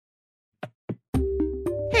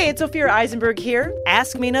Hey, it's Ophira Eisenberg here.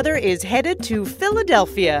 Ask Me Another is headed to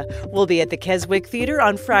Philadelphia. We'll be at the Keswick Theater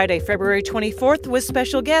on Friday, February 24th with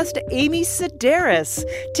special guest Amy Sedaris.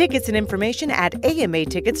 Tickets and information at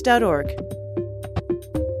amatickets.org.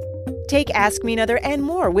 Take Ask Me Another and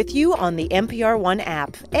more with you on the NPR One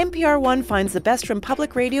app. NPR One finds the best from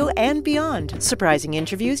public radio and beyond. Surprising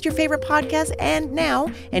interviews, your favorite podcasts, and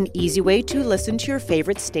now an easy way to listen to your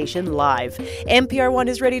favorite station live. NPR One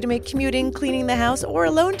is ready to make commuting, cleaning the house, or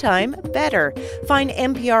alone time better. Find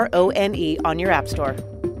NPR ONE on your app store.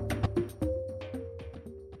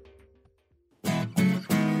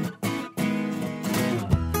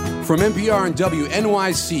 From NPR and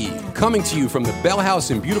WNYC, coming to you from the Bell House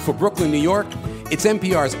in beautiful Brooklyn, New York, it's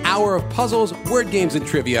NPR's Hour of Puzzles, Word Games, and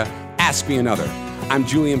Trivia, Ask Me Another. I'm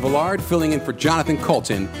Julian Villard, filling in for Jonathan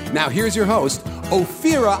Colton. Now here's your host,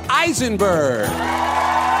 Ophira Eisenberg.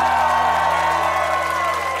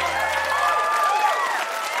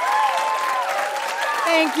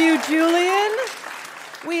 Thank you, Julian.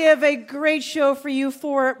 We have a great show for you.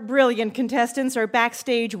 Four brilliant contestants are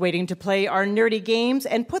backstage waiting to play our nerdy games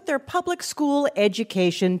and put their public school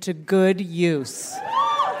education to good use.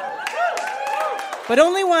 But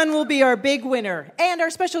only one will be our big winner. And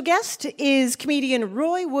our special guest is comedian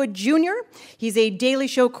Roy Wood Jr. He's a Daily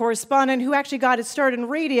Show correspondent who actually got his start in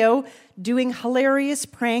radio doing hilarious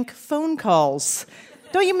prank phone calls.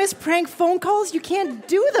 Don't you miss prank phone calls? You can't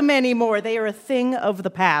do them anymore. They are a thing of the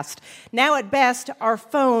past. Now, at best, our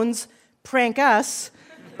phones prank us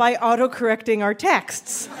by autocorrecting our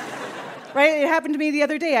texts. Right? It happened to me the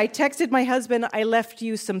other day. I texted my husband, I left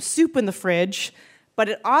you some soup in the fridge, but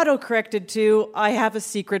it autocorrected to, I have a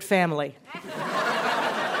secret family.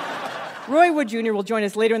 Roy Wood Jr. will join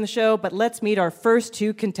us later in the show, but let's meet our first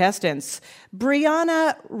two contestants.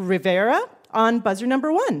 Brianna Rivera on buzzer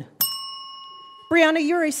number 1. Brianna,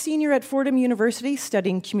 you're a senior at Fordham University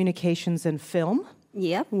studying communications and film.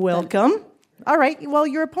 Yep. Welcome. All right, well,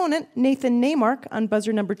 your opponent, Nathan Neymark, on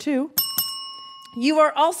buzzer number 2. You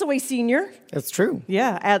are also a senior. It's true.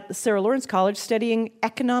 Yeah, at Sarah Lawrence College studying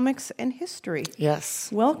economics and history.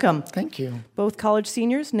 Yes. Welcome. Thank you. Both college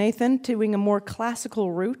seniors. Nathan doing a more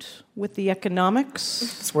classical route with the economics.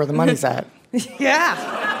 It's where the money's at.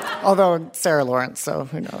 Yeah. Although Sarah Lawrence, so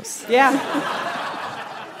who knows? Yeah.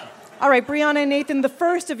 All right, Brianna and Nathan, the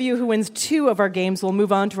first of you who wins 2 of our games will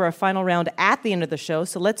move on to our final round at the end of the show.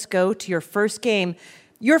 So let's go to your first game.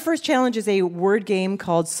 Your first challenge is a word game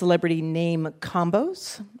called Celebrity Name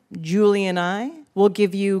Combos. Julie and I will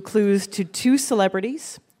give you clues to 2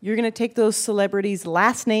 celebrities. You're going to take those celebrities'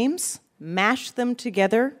 last names, mash them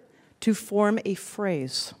together to form a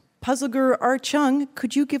phrase. Puzzle guru Art Chung,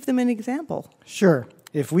 could you give them an example? Sure.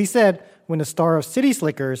 If we said, when the star of City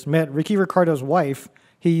Slickers met Ricky Ricardo's wife,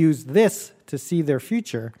 he used this to see their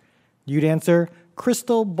future, you'd answer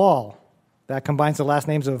Crystal Ball. That combines the last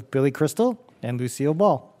names of Billy Crystal and Lucille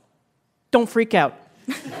Ball. Don't freak out.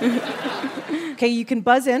 Okay, you can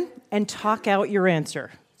buzz in and talk out your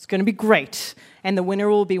answer. It's going to be great. And the winner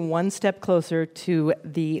will be one step closer to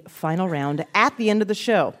the final round at the end of the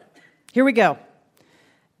show. Here we go.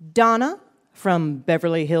 Donna from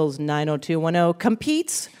Beverly Hills 90210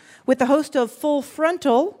 competes with the host of Full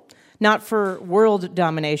Frontal, not for world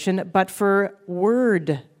domination, but for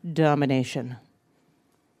word domination.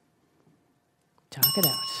 Talk it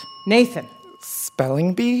out. Nathan.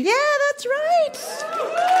 Spelling bee? Yeah, that's right.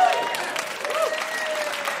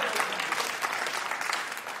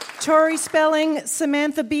 Tori Spelling,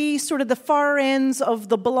 Samantha Bee, sort of the far ends of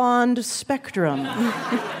the blonde spectrum.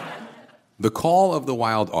 The Call of the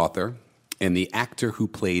Wild Author and the actor who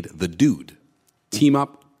played the Dude team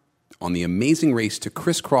up on the amazing race to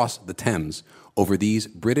crisscross the Thames over these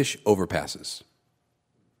British overpasses.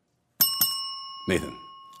 Nathan.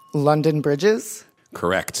 London Bridges?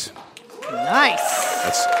 Correct. Nice.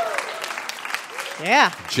 That's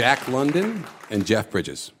Yeah. Jack London and Jeff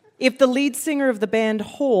Bridges. If the lead singer of the band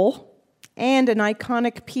Hole and an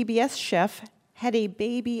iconic PBS chef had a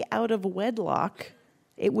baby out of wedlock,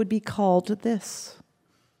 it would be called this.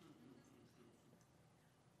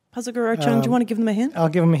 Puzzle Guru Chung, do you want to give them a hint? I'll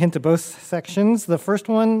give them a hint to both sections. The first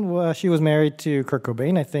one, she was married to Kurt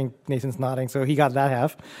Cobain. I think Nathan's nodding, so he got that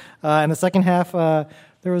half. And the second half,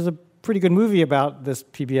 there was a pretty good movie about this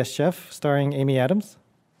PBS chef starring Amy Adams.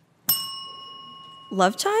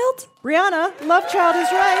 Love Child? Brianna, Love Child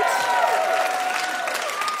is right.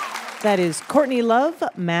 That is Courtney Love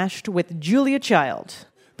mashed with Julia Child.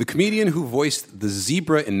 The comedian who voiced the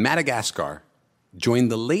zebra in Madagascar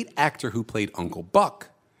joined the late actor who played Uncle Buck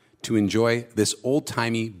to enjoy this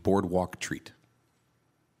old-timey boardwalk treat.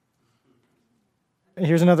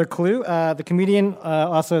 Here's another clue. The comedian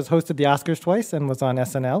also has hosted the Oscars twice and was on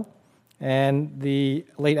SNL. And the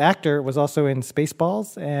late actor was also in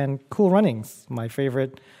Spaceballs and Cool Runnings, my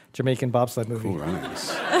favorite Jamaican bobsled movie. Cool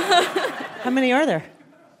Runnings. How many are there?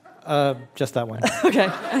 Just that one. Okay.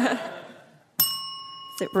 Is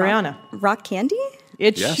it Brianna. Rock Candy?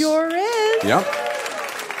 It Yes. sure is. Yep.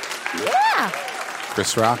 Yeah.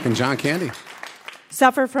 Chris Rock and John Candy.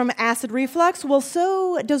 Suffer from acid reflux? Well,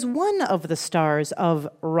 so does one of the stars of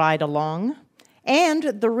Ride Along and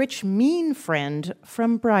the rich, mean friend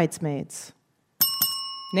from Bridesmaids.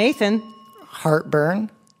 Nathan. Heartburn.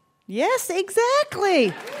 Yes,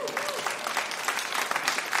 exactly.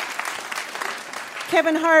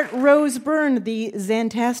 Kevin Hart, Rose Byrne, the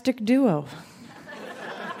Zantastic duo.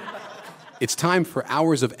 It's time for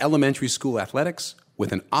hours of elementary school athletics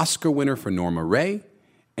with an Oscar winner for Norma Ray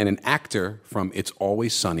and an actor from It's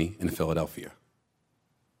Always Sunny in Philadelphia.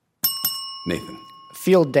 Nathan.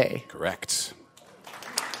 Field Day. Correct.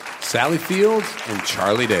 Sally Field and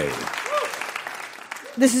Charlie Day.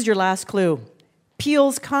 This is your last clue.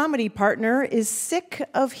 Peel's comedy partner is sick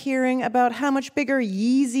of hearing about how much bigger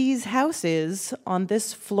Yeezy's house is on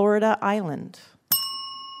this Florida island.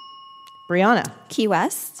 Brianna. Key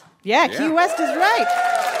West? Yeah, Key West is right.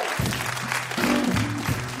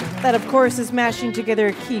 That, of course, is mashing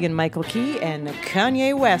together Keegan-Michael Key and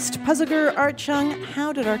Kanye West. Puzzler Art Chung,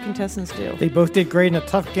 how did our contestants do? They both did great in a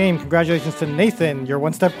tough game. Congratulations to Nathan. You're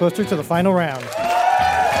one step closer to the final round.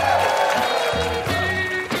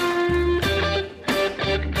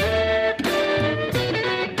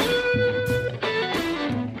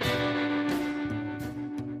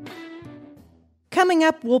 Coming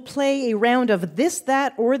up, we'll play a round of This,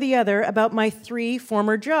 That, or the Other about my 3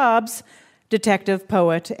 former jobs, detective,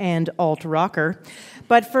 poet, and alt-rocker.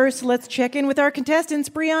 But first, let's check in with our contestants.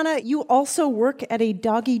 Brianna, you also work at a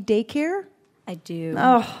doggy daycare? I do.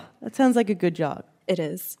 Oh, that sounds like a good job. It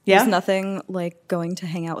is. Yeah? There's nothing like going to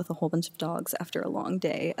hang out with a whole bunch of dogs after a long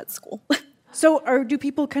day at school. So do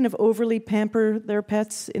people kind of overly pamper their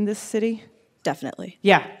pets in this city? Definitely.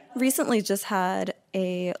 Yeah. Recently just had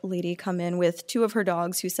a lady come in with 2 of her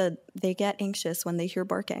dogs who said they get anxious when they hear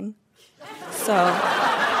barking. So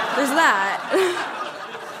there's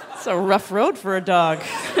that. It's a rough road for a dog.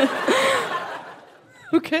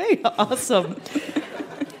 Okay, awesome.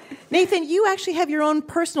 Nathan, you actually have your own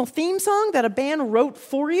personal theme song that a band wrote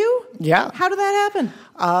for you? Yeah. How did that happen?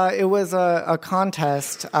 It was a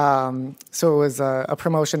contest. So it was a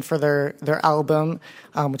promotion for their album,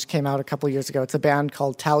 which came out a couple years ago. It's a band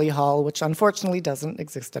called Tally Hall, which unfortunately doesn't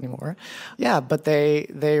exist anymore. Yeah, but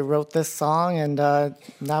they wrote this song, and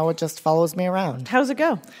now it just follows me around. How does it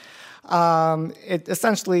go? It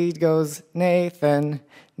essentially goes, Nathan,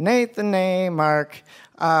 nay, Mark.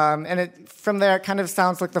 And from there, it kind of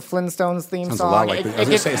sounds like the Flintstones theme Sounds song. a lot like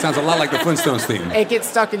it sounds a lot like the Flintstones theme. It gets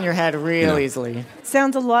stuck in your head real easily.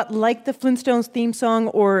 Sounds a lot like the Flintstones theme song,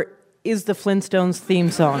 or is the Flintstones theme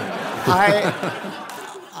song?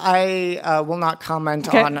 I will not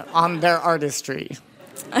comment on their artistry.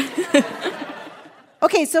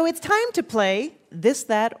 Okay, so it's time to play This,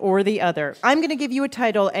 That, or the Other. I'm going to give you a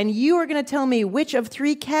title, and you are going to tell me which of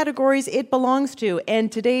 3 categories it belongs to.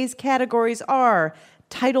 And today's categories are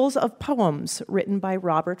titles of poems written by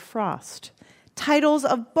Robert Frost, titles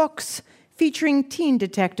of books featuring teen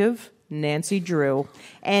detective Nancy Drew,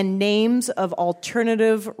 and names of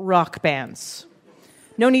alternative rock bands.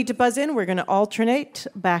 No need to buzz in. We're going to alternate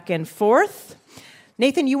back and forth.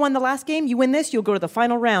 Nathan, you won the last game. You win this, you'll go to the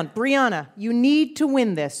final round. Brianna, you need to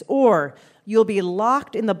win this, or you'll be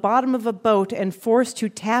locked in the bottom of a boat and forced to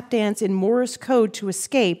tap dance in Morse code to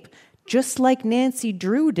escape, just like Nancy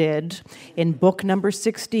Drew did in book number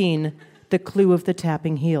 16, The Clue of the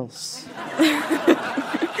Tapping Heels.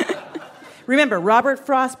 Remember, Robert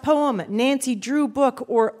Frost poem, Nancy Drew book,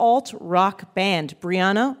 or alt-rock band.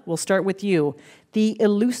 Brianna, we'll start with you. The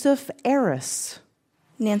Elusive Heiress.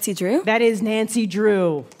 Nancy Drew? That is Nancy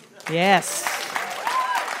Drew. Yes.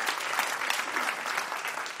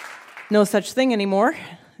 No such thing anymore.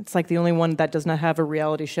 It's like the only one that does not have a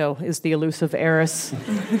reality show is The Elusive Heiress.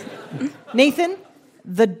 Nathan,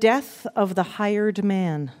 The Death of the Hired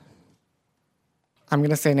Man. I'm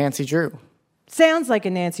going to say Nancy Drew. Sounds like a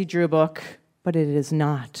Nancy Drew book, but it is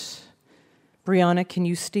not. Brianna, can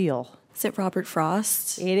you steal? Is it Robert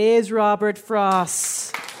Frost? It is Robert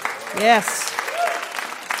Frost. Yes.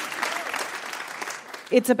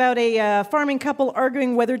 It's about a farming couple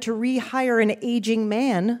arguing whether to rehire an aging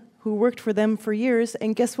man who worked for them for years,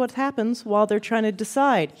 and guess what happens while they're trying to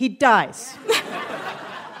decide? He dies.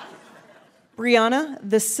 Brianna,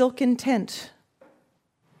 The Silken Tent.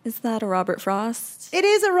 Is that a Robert Frost? It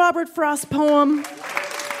is a Robert Frost poem.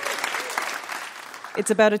 It's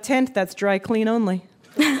about a tent that's dry clean only.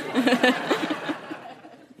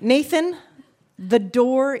 Nathan, The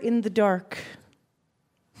Door in the Dark.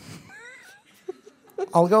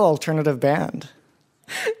 I'll go alternative band.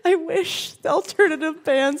 I wish the alternative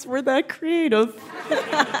bands were that creative.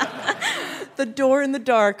 The Door in the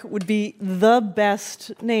Dark would be the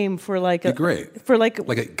best name for like a... Be great. For like...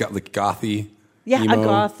 Like gothy. Yeah, emo, a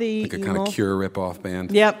gothy, like a emo. kind of Cure rip-off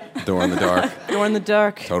band. Yep. Door in the Dark. Door in the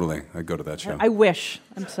Dark. Totally. I'd go to that show. I wish.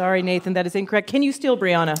 I'm sorry, Nathan. That is incorrect. Can you steal,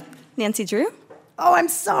 Brianna? Nancy Drew? Oh, I'm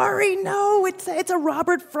sorry. No, it's a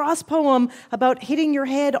Robert Frost poem about hitting your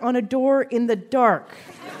head on a door in the dark.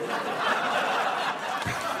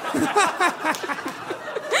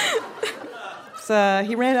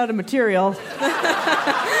 He ran out of material.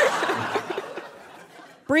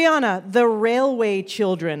 Brianna, The Railway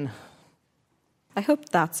Children. I hope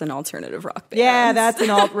that's an alternative rock band. Yeah, that's an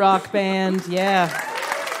alt-rock band, yeah.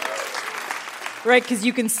 Right, because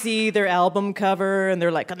you can see their album cover, and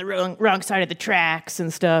they're like on the wrong side of the tracks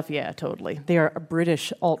and stuff. Yeah, totally. They are a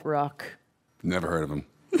British alt-rock. Never heard of them.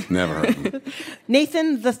 Never heard of them.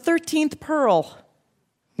 Nathan, The 13th Pearl.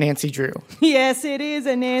 Nancy Drew. Yes, it is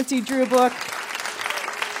a Nancy Drew book.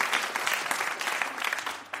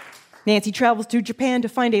 Nancy travels to Japan to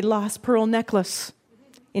find a lost pearl necklace.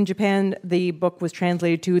 In Japan, the book was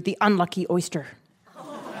translated to The Unlucky Oyster.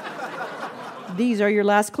 These are your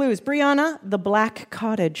last clues. Brianna, The Black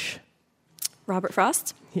Cottage. Robert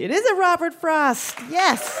Frost? It is a Robert Frost,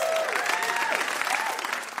 yes.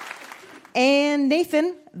 And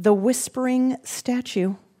Nathan, The Whispering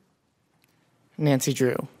Statue. Nancy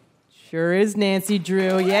Drew. Sure is Nancy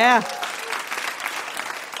Drew, yeah.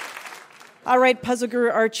 All right, Puzzle Guru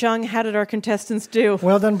Art Chung, how did our contestants do?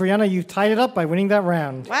 Well done, Brianna. You tied it up by winning that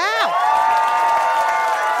round. Wow!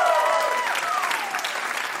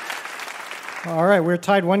 All right, we're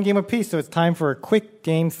tied one game apiece, so it's time for a quick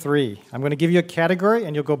game 3. I'm going to give you a category,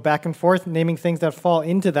 and you'll go back and forth naming things that fall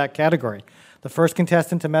into that category. The first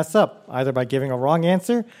contestant to mess up, either by giving a wrong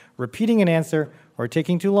answer, repeating an answer, or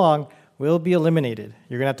taking too long, will be eliminated.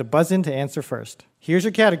 You're going to have to buzz in to answer first. Here's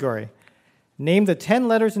your category. Name the 10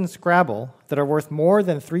 letters in Scrabble that are worth more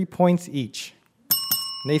than 3 points each.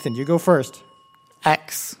 Nathan, you go first.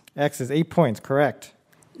 X. X is 8 points, correct.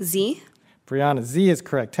 Z? Brianna, Z is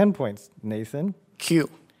correct, 10 points. Nathan?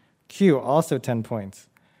 Q. Q, also 10 points.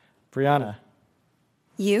 Brianna?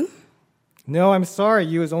 U? No, I'm sorry.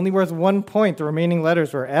 U is only worth 1 point. The remaining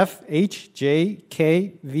letters were F, H, J,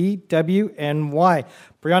 K, V, W, and Y.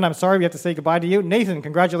 Brianna, I'm sorry we have to say goodbye to you. Nathan,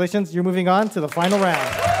 congratulations. You're moving on to the final round.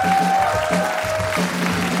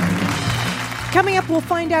 Coming up, we'll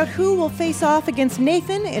find out who will face off against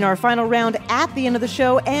Nathan in our final round at the end of the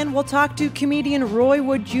show, and we'll talk to comedian Roy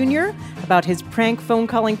Wood Jr. about his prank phone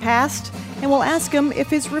calling past, and we'll ask him if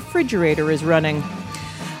his refrigerator is running.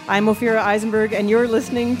 I'm Ophira Eisenberg, and you're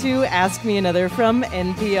listening to Ask Me Another from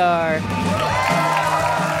NPR.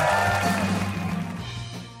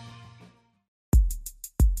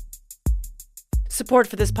 Support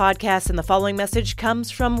for this podcast and the following message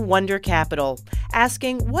comes from Wonder Capital,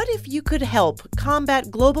 asking, what if you could help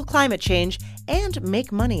combat global climate change and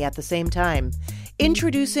make money at the same time?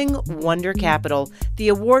 Introducing Wonder Capital, the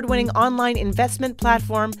award-winning online investment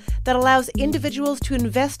platform that allows individuals to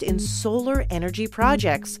invest in solar energy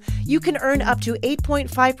projects. You can earn up to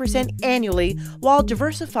 8.5% annually while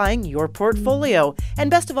diversifying your portfolio.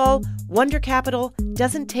 And best of all, Wonder Capital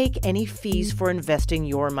doesn't take any fees for investing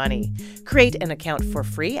your money. Create an account for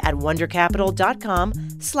free at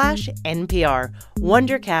wondercapital.com/NPR.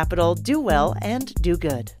 Wonder Capital, do well and do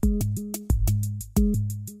good.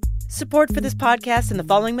 Support for this podcast and the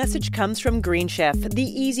following message comes from Green Chef, the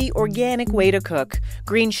easy, organic way to cook.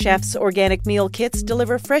 Green Chef's organic meal kits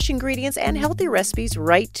deliver fresh ingredients and healthy recipes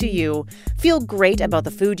right to you. Feel great about the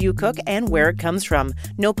food you cook and where it comes from.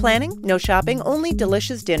 No planning, no shopping, only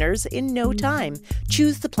delicious dinners in no time.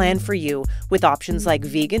 Choose the plan for you with options like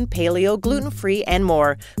vegan, paleo, gluten-free, and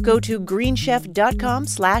more. Go to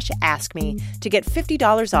greenchef.com/askme to get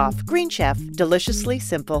 $50 off. Green Chef, deliciously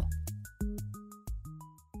simple.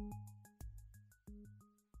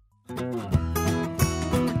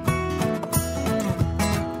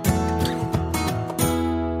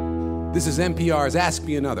 This is NPR's Ask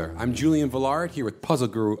Me Another. I'm Julian Villard here with puzzle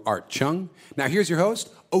guru Art Chung. Now here's your host,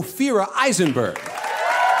 Ophira Eisenberg.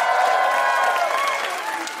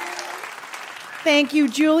 Thank you,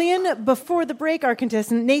 Julian. Before the break, our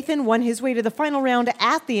contestant Nathan won his way to the final round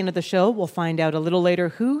at the end of the show. We'll find out a little later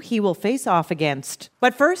who he will face off against.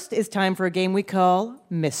 But first, it's time for a game we call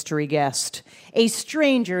Mystery Guest. A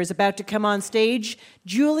stranger is about to come on stage.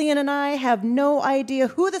 Julian and I have no idea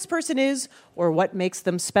who this person is or what makes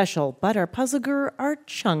them special, but our puzzle guru, Art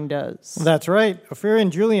Chung, does. That's right. Ophira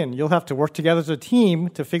and Julian, you'll have to work together as a team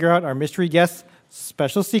to figure out our mystery guest's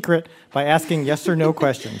special secret by asking yes or no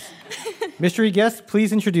questions. Mystery guest,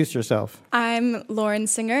 please introduce yourself. I'm Lauren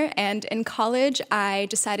Singer, and in college, I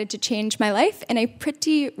decided to change my life in a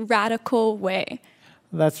pretty radical way.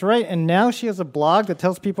 That's right, and now she has a blog that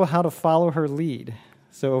tells people how to follow her lead.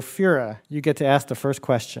 So, Ophira, you get to ask the first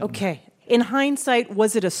question. Okay. In hindsight,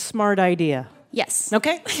 was it a smart idea? Yes.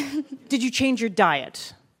 Okay. Did you change your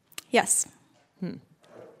diet? Yes.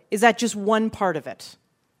 Is that just one part of it?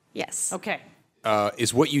 Yes. Okay.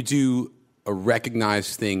 Is what you do a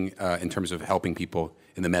recognized thing in terms of helping people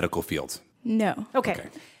in the medical field? No. Okay. Okay.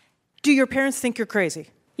 Do your parents think you're crazy?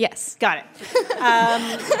 Yes. Got it.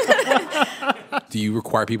 Do you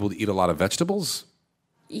require people to eat a lot of vegetables?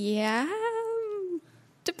 Yeah.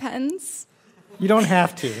 Depends. You don't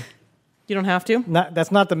have to. You don't have to?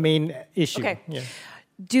 That's not the main issue. Okay. Yeah.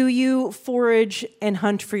 Do you forage and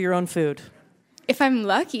hunt for your own food? If I'm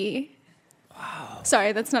lucky. Wow.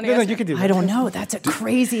 Sorry, that's not a No, answer. you can do that. I don't know. That's a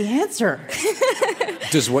crazy answer.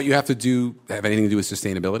 Does what you have to do have anything to do with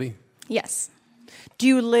sustainability? Yes. Do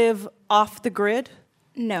you live off the grid?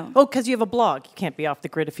 No. Oh, because you have a blog. You can't be off the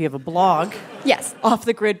grid if you have a blog. Yes. Off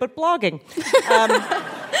the grid, but blogging.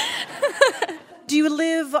 Do you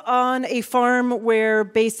live on a farm where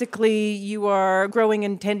basically you are growing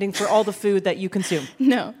and tending for all the food that you consume?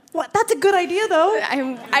 No. What? That's a good idea, though.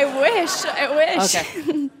 I wish.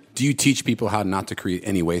 Okay. Do you teach people how not to create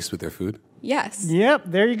any waste with their food? Yes. Yep,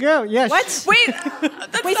 there you go. Yeah. What? Wait,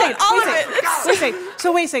 that's Wait a not second. all Wait of a it. second. Wait a second.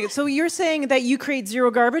 So wait a second. So you're saying that you create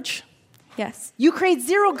zero garbage? Yes. You create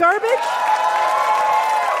zero garbage?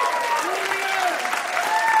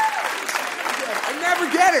 I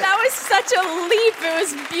never get it. That was such a leap. It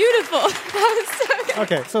was beautiful. That was so good.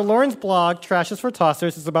 Okay, so Lauren's blog, Trash is for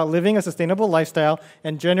Tossers, is about living a sustainable lifestyle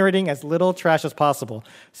and generating as little trash as possible.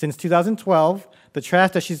 Since 2012, the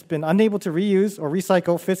trash that she's been unable to reuse or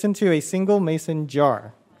recycle fits into a single mason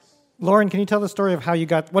jar. Lauren, can you tell the story of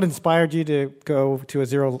what inspired you to go to a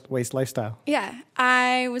zero-waste lifestyle? Yeah,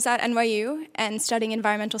 I was at NYU and studying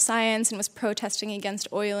environmental science and was protesting against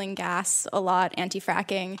oil and gas a lot,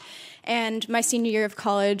 anti-fracking. And my senior year of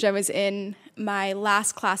college, I was in my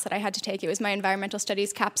last class that I had to take. It was my environmental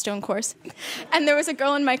studies capstone course. And there was a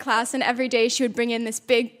girl in my class, and every day she would bring in this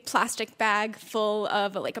big plastic bag full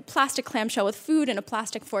of like a plastic clamshell with food and a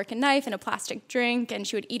plastic fork and knife and a plastic drink, and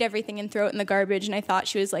she would eat everything and throw it in the garbage, and I thought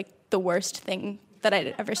she was like the worst thing that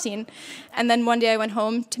I'd ever seen. And then one day I went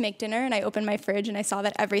home to make dinner and I opened my fridge and I saw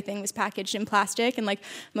that everything was packaged in plastic, and like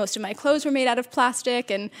most of my clothes were made out of plastic,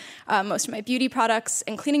 and most of my beauty products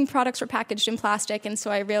and cleaning products were packaged in plastic. And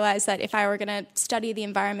so I realized that if I were going to study the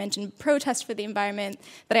environment and protest for the environment,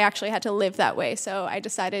 that I actually had to live that way. So I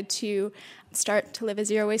decided to start to live a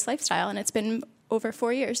zero-waste lifestyle, and it's been over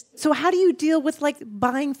 4 years. So how do you deal with like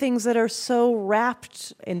buying things that are so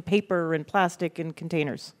wrapped in paper and plastic and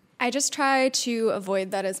containers? I just try to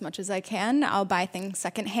avoid that as much as I can. I'll buy things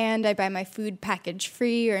secondhand. I buy my food package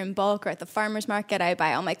free or in bulk or at the farmer's market. I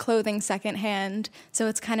buy all my clothing secondhand. So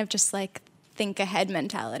it's kind of just like think ahead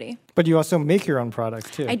mentality. But you also make your own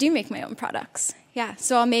products, too. I do make my own products. Yeah,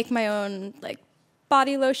 so I'll make my own like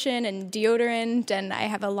body lotion and deodorant, and I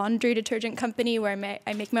have a laundry detergent company where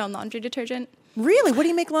I make my own laundry detergent. Really? What do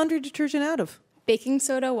you make laundry detergent out of? Baking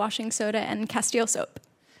soda, washing soda, and Castile soap.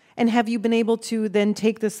 And have you been able to then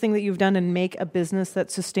take this thing that you've done and make a business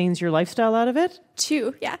that sustains your lifestyle out of it?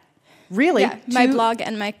 2, yeah. Really? Yeah, my blog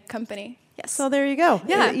and my company. Yes. So there you go.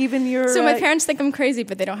 Yeah. Even your. So my parents think I'm crazy,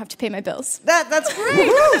 but they don't have to pay my bills. That's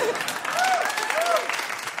great.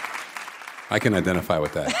 I can identify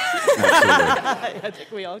with that. Absolutely. I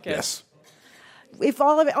think we all can. Yes. If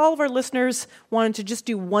all of our listeners wanted to just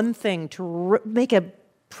do one thing to make a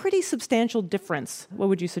pretty substantial difference, what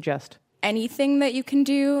would you suggest? Anything that you can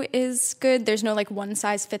do is good. There's no like one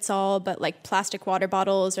size fits all, but like plastic water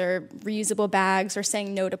bottles or reusable bags or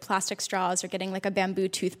saying no to plastic straws or getting like a bamboo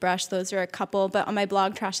toothbrush. Those are a couple. But on my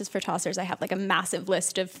blog, Trash is for Tossers, I have like a massive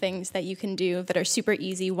list of things that you can do that are super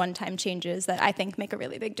easy, one-time changes that I think make a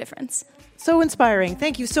really big difference. So inspiring.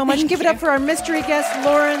 Thank you so much. Give it up for our mystery guest,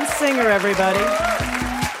 Lauren Singer, everybody.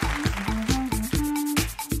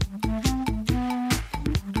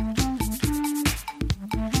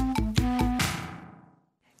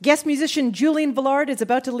 Guest musician Julian Villard is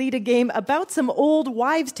about to lead a game about some old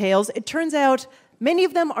wives' tales. It turns out many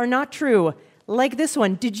of them are not true, like this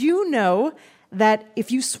one. Did you know that if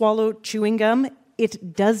you swallow chewing gum,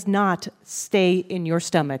 it does not stay in your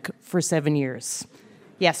stomach for 7 years?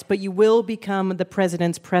 Yes, but you will become the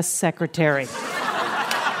president's press secretary.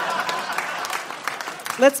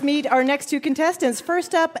 Let's meet our next two contestants.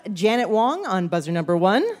 First up, Janet Wong on buzzer number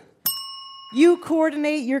 1. You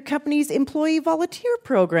coordinate your company's employee volunteer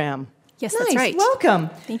program. Yes, Nice. that's right. Welcome.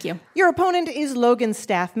 Thank you. Your opponent is Logan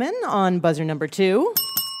Staffman on buzzer number 2.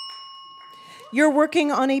 You're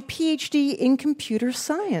working on a PhD in computer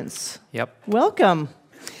science. Yep. Welcome.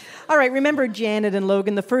 All right, remember, Janet and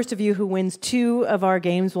Logan, the first of you who wins 2 of our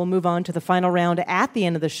games will move on to the final round at the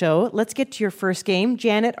end of the show. Let's get to your first game.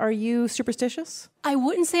 Janet, are you superstitious? I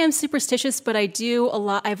wouldn't say I'm superstitious, but I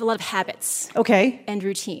have a lot of habits. Okay. And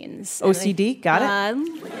routines. OCD, got it?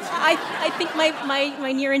 I think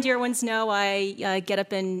my near and dear ones know I get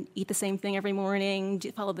up and eat the same thing every morning,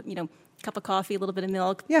 follow the, cup of coffee, a little bit of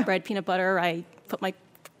milk, bread, peanut butter. I put my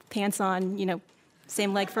pants on,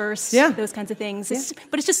 same leg first, those kinds of things.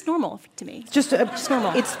 But it's just normal to me. Just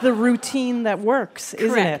normal. It's the routine that works,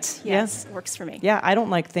 isn't Correct. it? Yes, it works for me. Yeah, I don't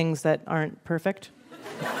like things that aren't perfect.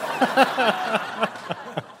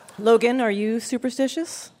 Logan, are you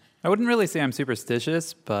superstitious? I wouldn't really say I'm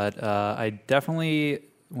superstitious, but I definitely,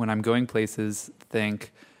 when I'm going places,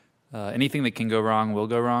 think anything that can go wrong will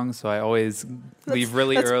go wrong. So I always leave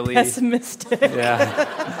really early. Pessimistic.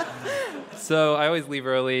 Yeah. So I always leave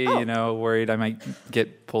early, worried I might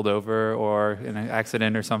get pulled over or in an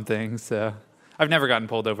accident or something. So I've never gotten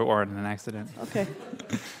pulled over or in an accident. Okay.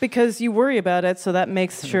 Because you worry about it, so that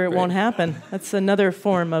makes sure it won't happen. That's another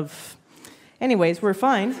form of... Anyways, we're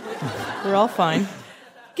fine. We're all fine.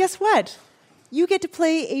 Guess what? You get to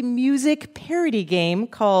play a music parody game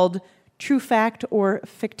called True Fact or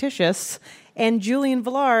Fictitious, and Julian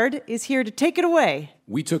Villard is here to take it away.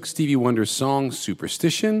 We took Stevie Wonder's song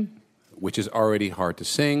Superstition, which is already hard to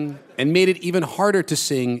sing, and made it even harder to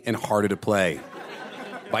sing and harder to play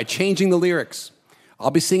by changing the lyrics.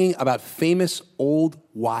 I'll be singing about famous old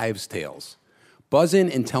wives' tales. Buzz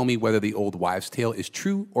in and tell me whether the old wives' tale is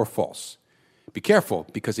true or false. Be careful,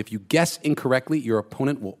 because if you guess incorrectly, your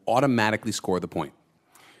opponent will automatically score the point.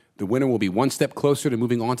 The winner will be one step closer to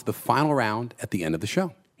moving on to the final round at the end of the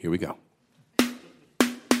show. Here we go.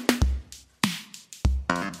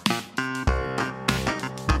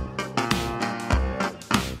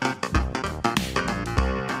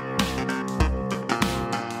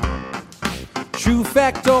 True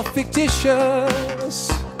fact or fictitious?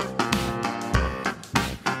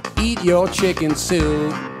 Eat your chicken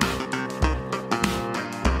soup.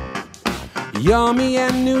 Yummy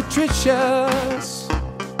and nutritious.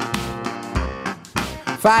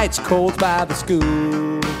 Fights cold by the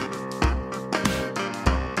scoop.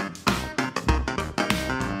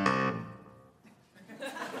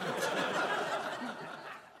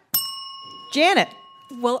 Janet.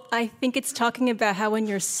 Well, I think it's talking about how when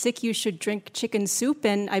you're sick you should drink chicken soup,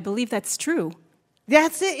 and I believe that's true.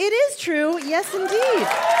 That's it. It is true. Yes, indeed.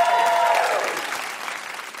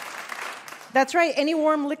 That's right. Any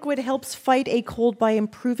warm liquid helps fight a cold by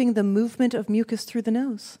improving the movement of mucus through the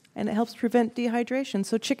nose, and it helps prevent dehydration.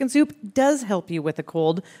 So chicken soup does help you with a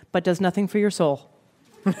cold, but does nothing for your soul.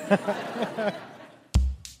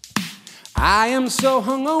 I am so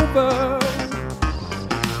hungover,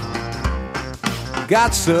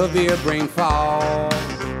 got severe brain fog.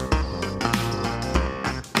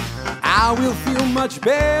 I will feel much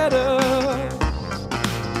better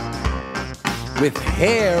with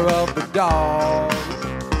hair of the dog.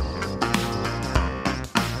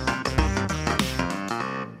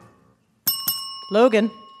 Logan.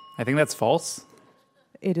 I think that's false.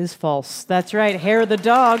 It is false. That's right. Hair of the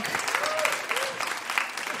dog.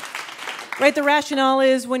 Right, the rationale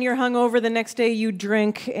is when you're hungover the next day you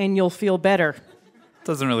drink and you'll feel better.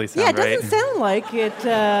 Doesn't really sound Yeah, it right. doesn't sound like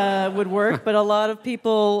it would work, but a lot of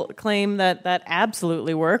people claim that that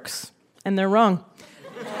absolutely works, and they're wrong.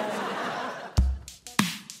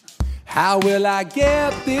 How will I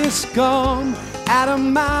get this gum out of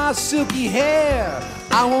my silky hair?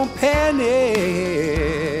 I won't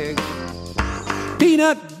panic.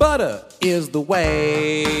 Peanut butter is the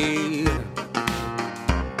way.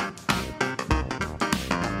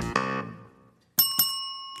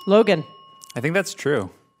 Logan. I think that's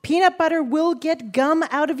true. Peanut butter will get gum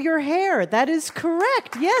out of your hair. That is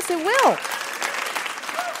correct. Yes, it will.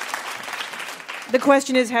 The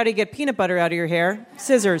question is, how do you get peanut butter out of your hair?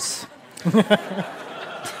 Scissors.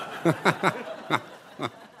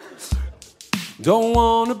 Don't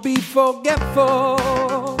want to be forgetful.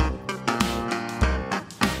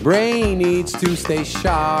 Brain needs to stay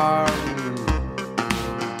sharp.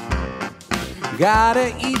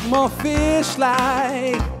 Gotta eat more fish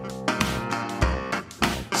like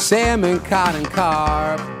salmon, cod, and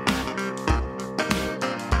carp.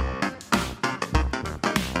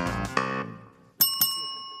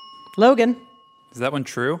 Logan. Is that one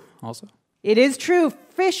true also? It is true.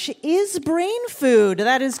 Fish is brain food.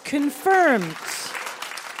 That is confirmed.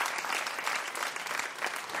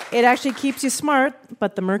 It actually keeps you smart,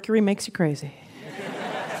 but the mercury makes you crazy.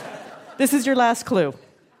 This is your last clue.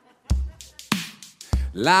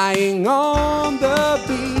 Lying on the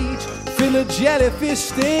beach, feel a jellyfish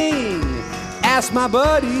sting. Ask my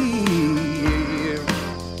buddy,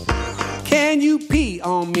 can you pee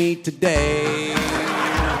on me today?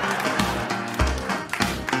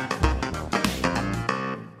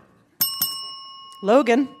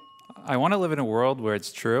 Logan. I want to live in a world where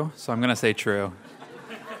it's true, so I'm going to say true.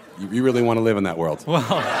 You really want to live in that world? Well,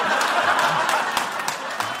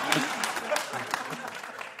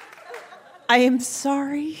 I am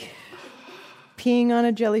sorry. Peeing on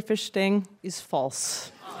a jellyfish sting is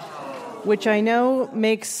false, which I know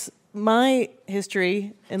makes my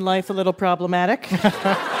history in life a little problematic.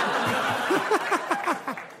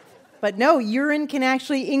 But no, urine can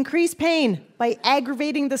actually increase pain by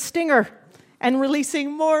aggravating the stinger and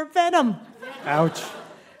releasing more venom. Ouch.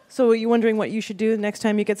 So are you wondering what you should do next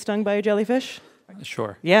time you get stung by a jellyfish?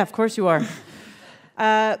 sure. Yeah, of course you are.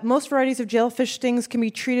 Most varieties of jellyfish stings can be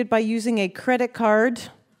treated by using a credit card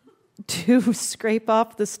to scrape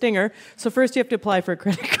off the stinger. So first you have to apply for a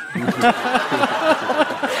credit card.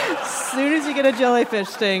 As soon as you get a jellyfish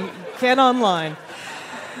sting, get online.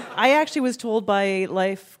 I actually was told by a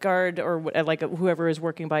lifeguard or like whoever is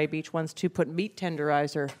working by a beach once to put meat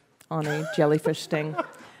tenderizer on a jellyfish sting.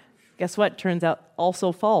 Guess what? Turns out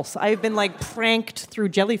also false. I've been pranked through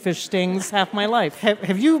jellyfish stings half my life.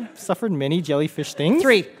 Have you suffered many jellyfish stings?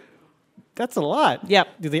 3. That's a lot. Yep.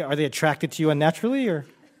 Are they attracted to you unnaturally, or?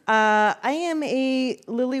 I am a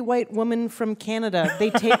lily white woman from Canada. They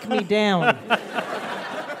take me down.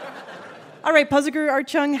 All right, Puzzle Guru Art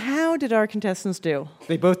Chung, how did our contestants do?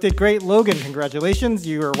 They both did great. Logan, congratulations.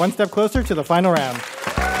 You are one step closer to the final round.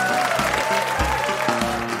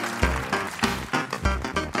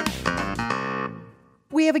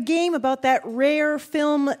 We have a game about that rare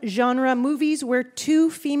film genre, movies where 2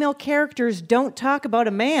 female characters don't talk about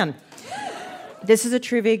a man. This is a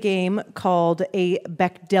trivia game called a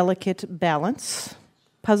Bechdelic balance.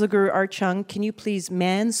 Puzzle Guru Art Chung, can you please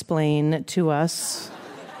mansplain to us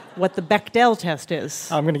what the Bechdel test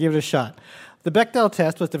is? I'm going to give it a shot. The Bechdel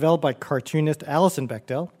test was developed by cartoonist Alison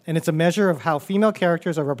Bechdel, and it's a measure of how female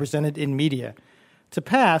characters are represented in media. To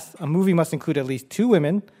pass, a movie must include at least 2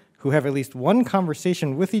 women who have at least one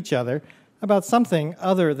conversation with each other about something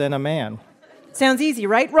other than a man. Sounds easy,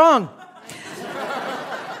 right? Wrong.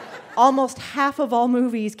 Almost half of all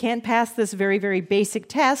movies can't pass this very, very basic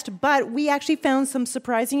test, but we actually found some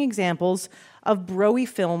surprising examples of bro-y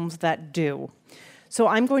films that do. So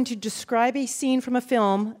I'm going to describe a scene from a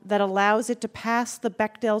film that allows it to pass the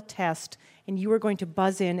Bechdel test, and you are going to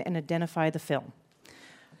buzz in and identify the film.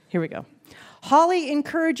 Here we go. Holly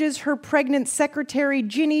encourages her pregnant secretary,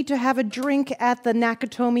 Ginny, to have a drink at the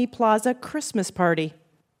Nakatomi Plaza Christmas party.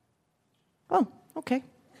 Oh, okay.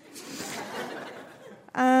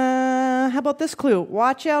 How about this clue?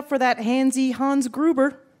 Watch out for that handsy Hans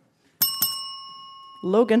Gruber.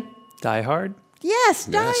 Logan. Die Hard? Yes,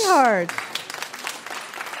 Die Hard.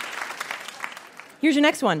 Here's your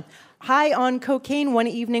next one. High on cocaine one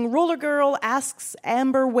evening, Roller Girl asks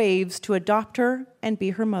Amber Waves to adopt her and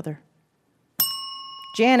be her mother.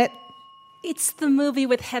 Janet. It's the movie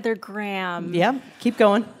with Heather Graham. Yeah, keep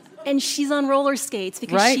going. And she's on roller skates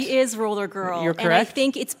because she is Roller Girl. You're correct. And I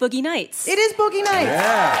think it's Boogie Nights. It is Boogie Nights.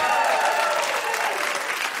 Yeah.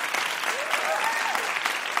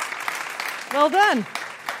 Well done.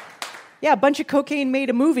 Yeah, a bunch of cocaine made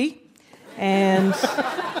a movie, and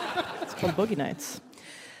it's called Boogie Nights.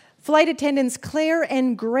 Flight attendants Claire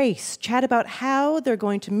and Grace chat about how they're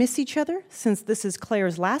going to miss each other since this is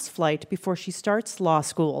Claire's last flight before she starts law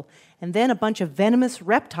school. And then a bunch of venomous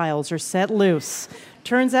reptiles are set loose.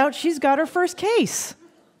 Turns out she's got her first case.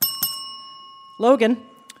 Logan.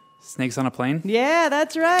 Snakes on a Plane? Yeah,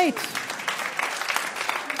 that's right.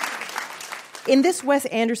 In this Wes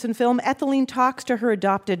Anderson film, Etheline talks to her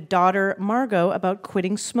adopted daughter, Margot, about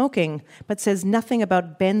quitting smoking, but says nothing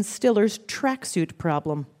about Ben Stiller's tracksuit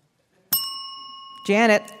problem.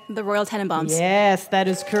 Janet. The Royal Tenenbaums. Yes, that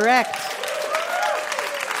is correct.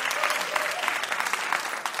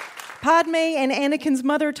 Padme and Anakin's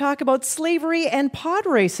mother talk about slavery and pod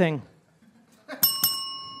racing.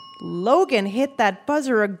 Logan hit that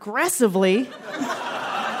buzzer aggressively.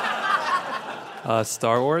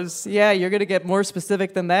 Star Wars? Yeah, you're going to get more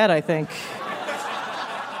specific than that, I think.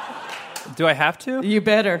 Do I have to? You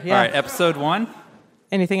better, yeah. All right, episode 1.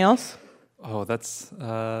 Anything else? Oh, that's...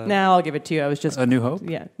 Now I'll give it to you. I was just... A New Hope?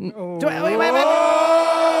 Yeah. Whoa!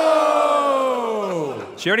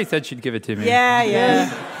 She already said she'd give it to me.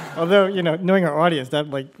 Yeah. Although, knowing our audience, that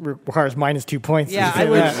requires -2 points. Yeah, I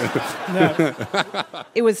would. No.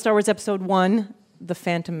 It was Star Wars Episode 1, The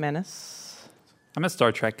Phantom Menace. I'm a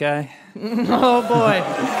Star Trek guy. Oh, boy.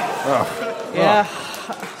 Yeah.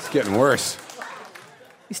 It's getting worse.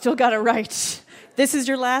 You still got it right. This is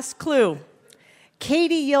your last clue.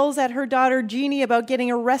 Katie yells at her daughter Jeannie about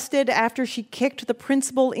getting arrested after she kicked the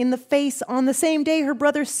principal in the face on the same day her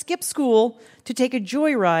brother skipped school to take a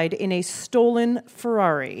joyride in a stolen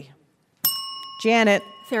Ferrari. Janet.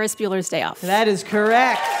 Ferris Bueller's Day Off. That is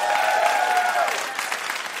correct.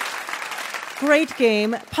 Great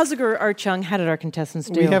game. Puzzler Art Chung, how did our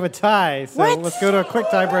contestants do? We have a tie, so What? let's go to a quick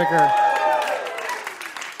tiebreaker.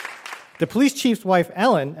 The police chief's wife,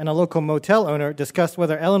 Ellen, and a local motel owner discussed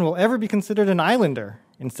whether Ellen will ever be considered an islander,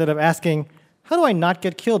 instead of asking, how do I not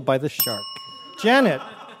get killed by the shark? Janet.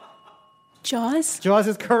 Jaws? Jaws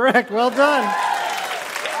is correct. Well done.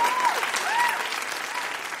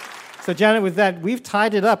 So, Janet, with that, we've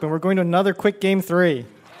tied it up, and we're going to another quick game 3.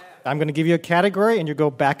 I'm going to give you a category, and you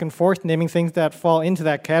go back and forth naming things that fall into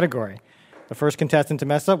that category. The first contestant to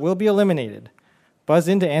mess up will be eliminated. Buzz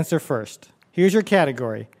in to answer first. Here's your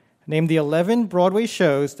category. Name the 11 Broadway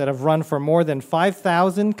shows that have run for more than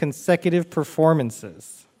 5,000 consecutive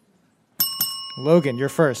performances. Logan, you're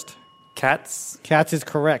first. Cats? Cats is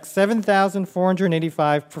correct.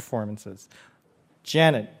 7,485 performances.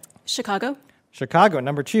 Janet. Chicago? Chicago,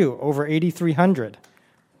 number 2, over 8,300.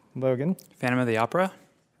 Logan. Phantom of the Opera?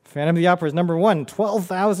 Phantom of the Opera is number 1,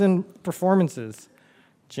 12,000 performances.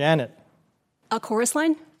 Janet. A Chorus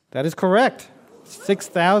Line? That is correct.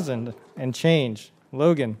 6,000 and change.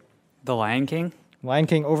 Logan. The Lion King? Lion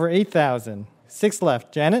King, over 8,000. 6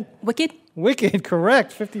 left. Janet? Wicked? Wicked,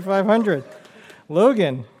 correct. 5,500.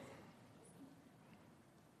 Logan.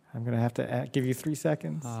 I'm going to have to give you 3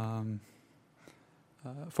 seconds.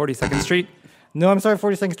 42nd Street? No, I'm sorry,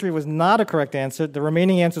 42nd Street was not a correct answer. The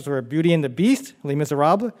remaining answers were Beauty and the Beast, Les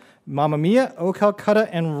Miserables, Mamma Mia, O Calcutta,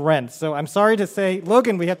 and Rent. So I'm sorry to say,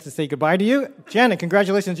 Logan, we have to say goodbye to you. Janet,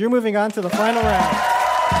 congratulations. You're moving on to the final round.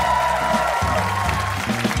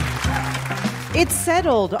 It's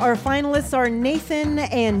settled. Our finalists are Nathan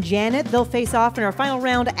and Janet. They'll face off in our final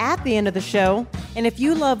round at the end of the show. And if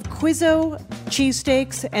you love Quizzo,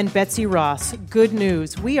 cheesesteaks, and Betsy Ross, good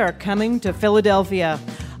news. We are coming to Philadelphia.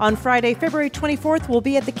 On Friday, February 24th, we'll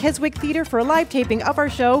be at the Keswick Theater for a live taping of our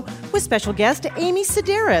show with special guest Amy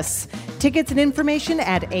Sedaris. Tickets and information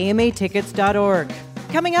at amatickets.org.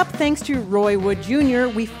 Coming up, thanks to Roy Wood Jr.,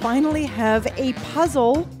 we finally have a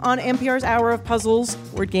puzzle on NPR's Hour of Puzzles,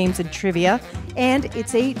 Word Games and Trivia, and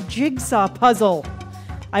it's a jigsaw puzzle.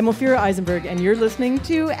 I'm Ophira Eisenberg, and you're listening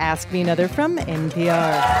to Ask Me Another from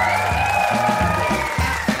NPR.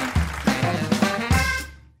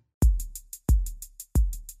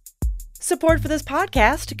 Support for this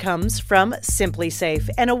podcast comes from Simply Safe,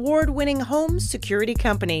 an award-winning home security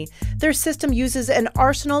company. Their system uses an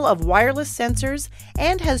arsenal of wireless sensors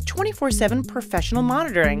and has 24/7 professional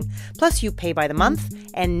monitoring. Plus, you pay by the month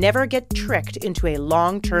and never get tricked into a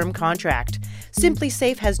long-term contract. Simply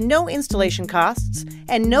Safe has no installation costs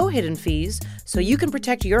and no hidden fees, so you can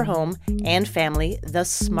protect your home and family the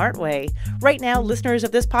smart way. Right now, listeners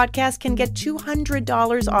of this podcast can get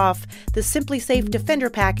 $200 off the Simply Safe Defender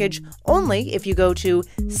package only if you go to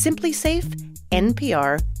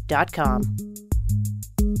simplysafenpr.com.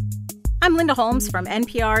 I'm Linda Holmes from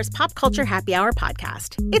NPR's Pop Culture Happy Hour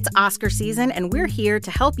podcast. It's Oscar season, and we're here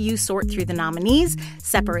to help you sort through the nominees,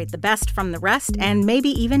 separate the best from the rest, and maybe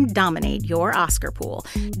even dominate your Oscar pool.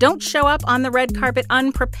 Don't show up on the red carpet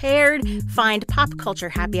unprepared. Find Pop Culture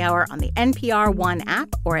Happy Hour on the NPR One app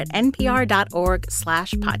or at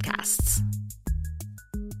npr.org/podcasts.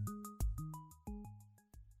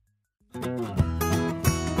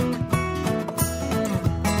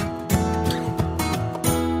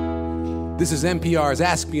 This is NPR's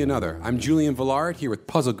Ask Me Another. I'm Julian Villard here with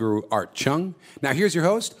puzzle guru Art Chung. Now here's your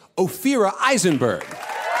host, Ophira Eisenberg.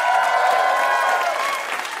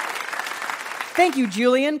 Thank you,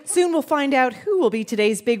 Julian. Soon we'll find out who will be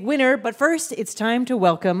today's big winner, but first it's time to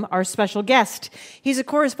welcome our special guest. He's a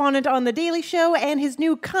correspondent on The Daily Show, and his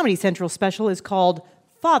new Comedy Central special is called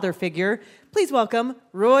Father Figure. Please welcome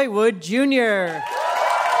Roy Wood Jr.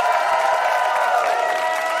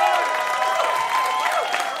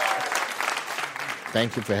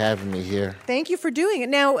 Thank you for having me here. Thank you for doing it.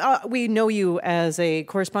 Now, we know you as a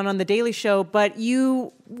correspondent on The Daily Show, but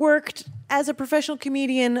you worked as a professional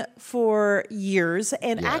comedian for years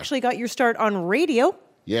and actually got your start on radio.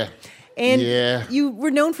 Yeah. And you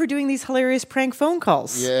were known for doing these hilarious prank phone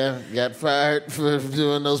calls. Yeah, got fired for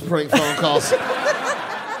doing those prank phone calls.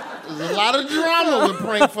 There's a lot of drama with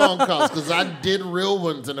prank phone calls because I did real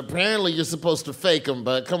ones, and apparently you're supposed to fake them,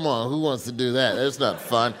 but come on, who wants to do that? It's not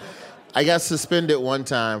fun. I got suspended one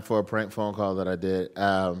time for a prank phone call that I did.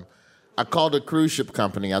 I called a cruise ship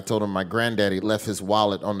company. I told them my granddaddy left his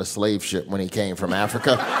wallet on the slave ship when he came from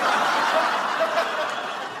Africa.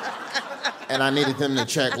 And I needed them to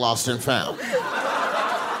check lost and found.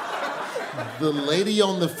 The lady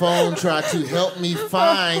on the phone tried to help me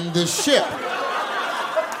find the ship.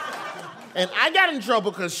 And I got in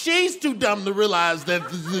trouble because she's too dumb to realize that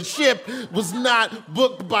the ship was not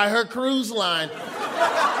booked by her cruise line.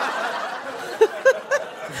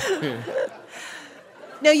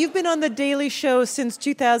 Now, you've been on The Daily Show since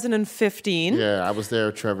 2015. Yeah, I was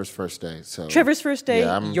there Trevor's first day. So Trevor's first day,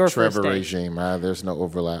 yeah, I'm your Trevor first day. regime. There's no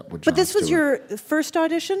overlap with But Jon this was Stewart. your first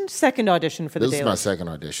audition? Second audition for The This Daily is my Show? second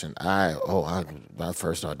audition. My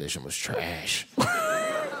first audition was trash.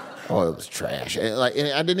 Oh, it was trash. And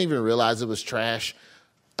I didn't even realize it was trash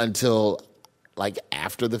until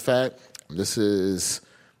after the fact. This is,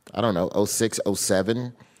 I don't know, 06,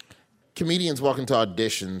 07. Comedians walk into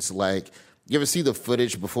auditions you ever see the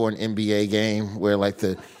footage before an NBA game where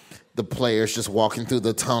the player's just walking through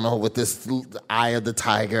the tunnel with this eye of the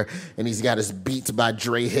tiger and he's got his Beats by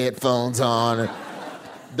Dre headphones on?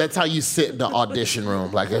 That's how you sit in the audition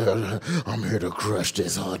room. I'm here to crush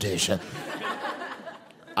this audition.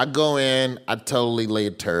 I go in, I totally lay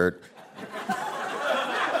a turd.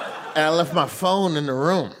 And I left my phone in the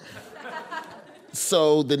room.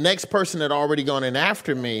 So the next person had already gone in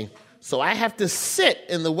after me, so I have to sit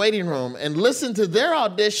in the waiting room and listen to their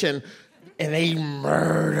audition, and they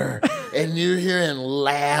murder. And you're hearing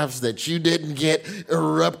laughs that you didn't get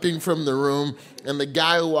erupting from the room. And the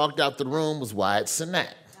guy who walked out the room was Wyatt Cenac.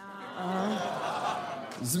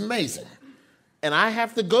 It was amazing. And I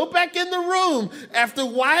have to go back in the room after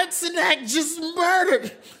Wyatt Cenac just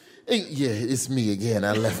murdered. Yeah, it's me again.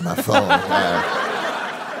 I left my phone.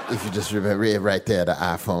 If you just remember it right there, the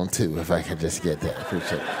iPhone 2, if I could just get that.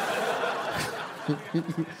 Appreciate it.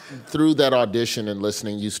 Through that audition and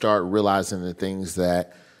listening, you start realizing the things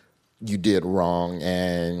that you did wrong.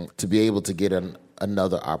 And to be able to get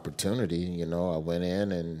another opportunity, I went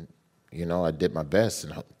in and I did my best,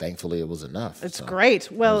 and thankfully it was enough. It's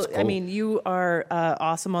great. Well, cool. I mean, you are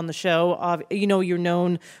awesome on the show. You're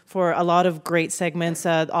known for a lot of great segments.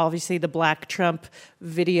 Obviously, the Black Trump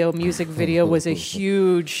music video was a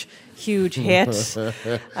huge hit.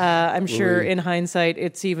 I'm sure in hindsight,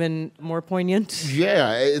 it's even more poignant.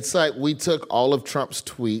 Yeah, it's like we took all of Trump's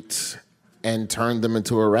tweets and turned them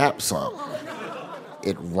into a rap song.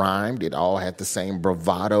 It rhymed. It all had the same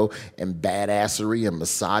bravado and badassery and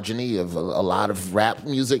misogyny of a lot of rap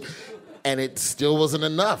music. And it still wasn't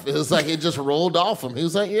enough. It was like it just rolled off him. He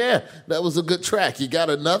was like, yeah, that was a good track. You got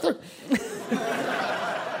another?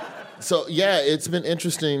 So, yeah, it's been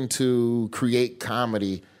interesting to create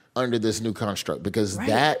comedy under this new construct because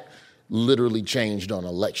that literally changed on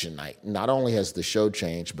election night. Not only has the show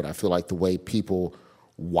changed, but I feel like the way people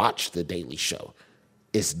watch The Daily Show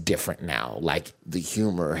is different now. The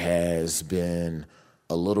humor has been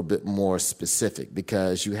a little bit more specific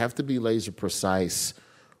because you have to be laser precise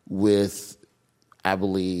with, I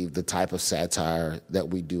believe, the type of satire that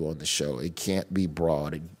we do on the show. It can't be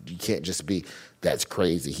broad. You can't just be, that's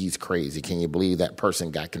crazy, he's crazy. Can you believe that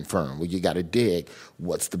person got confirmed? Well, you got to dig,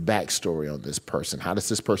 what's the backstory on this person? How does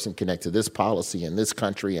this person connect to this policy in this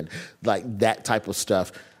country? And that type of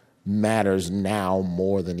stuff matters now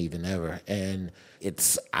more than even ever. And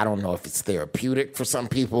I don't know if it's therapeutic for some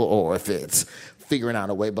people or if it's figuring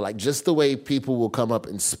out a way, but just the way people will come up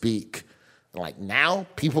and speak. Now,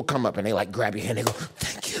 people come up and they grab your hand and they go,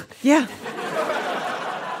 thank you. Yeah.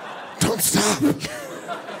 Don't stop.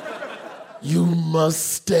 You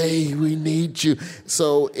must stay. We need you.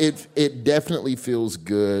 So it definitely feels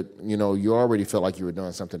good. You already felt like you were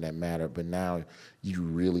doing something that mattered, but now you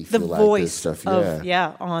really feel like this stuff.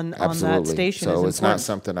 On that station. So is it's not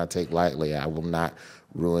something I take lightly. I will not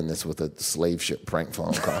ruin this with a slave ship prank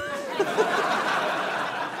phone call.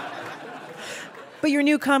 But your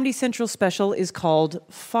new Comedy Central special is called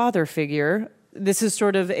Father Figure. This is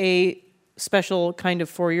sort of a special kind of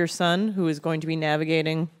for your son who is going to be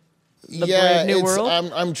navigating the brave new world.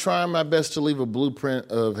 I'm trying my best to leave a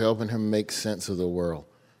blueprint of helping him make sense of the world.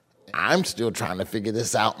 I'm still trying to figure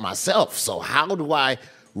this out myself. So how do I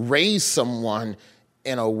raise someone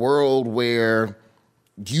in a world where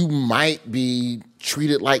you might be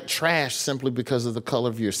treated like trash simply because of the color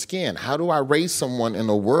of your skin? How do I raise someone in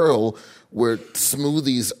a world where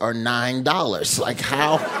smoothies are $9? Like,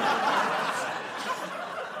 how?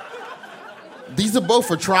 These are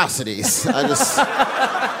both atrocities.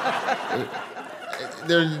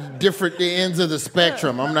 They're different ends of the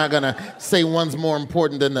spectrum. I'm not going to say one's more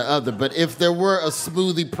important than the other, but if there were a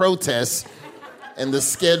smoothie protest and the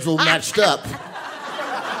schedule matched up,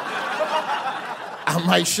 I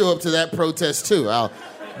might show up to that protest too. I'll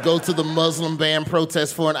go to the Muslim ban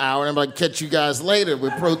protest for an hour and I'm like, catch you guys later.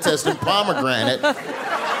 We're protesting pomegranate.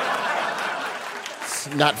 It's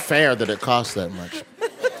not fair that it costs that much.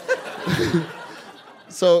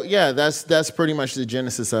 So yeah, that's pretty much the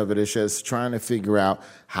genesis of it. It's just trying to figure out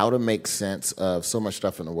how to make sense of so much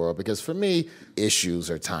stuff in the world. Because for me, issues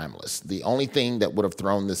are timeless. The only thing that would have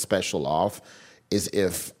thrown this special off is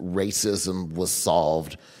if racism was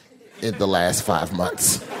solved in the last 5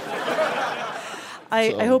 months.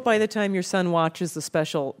 I hope by the time your son watches the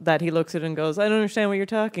special that he looks at it and goes, I don't understand what you're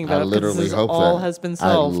talking about. I literally hope that. All has been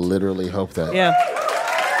solved. I literally hope that. Yeah.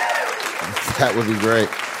 That would be great.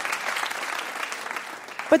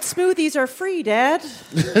 But smoothies are free, Dad.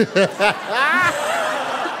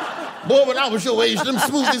 Boy, when I was your age, them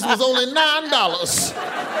smoothies was only $9.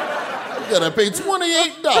 You gotta pay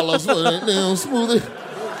 $28 for that damn smoothie.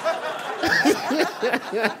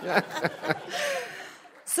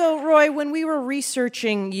 So, Roy, when we were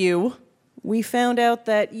researching you, we found out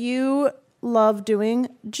that you love doing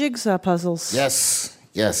jigsaw puzzles. Yes.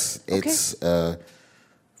 Okay. It's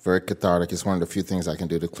very cathartic. It's one of the few things I can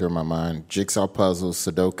do to clear my mind. Jigsaw puzzles,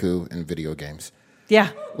 Sudoku, and video games. Yeah.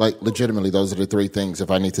 Like, legitimately, those are the three things. If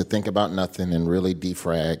I need to think about nothing and really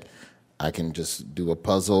defrag, I can just do a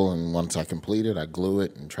puzzle, and once I complete it, I glue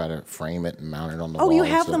it and try to frame it and mount it on the wall. Oh, you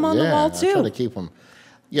have them on the wall, too? I try to keep them.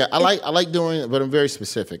 Yeah, I like doing it, but I'm very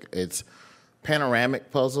specific. It's panoramic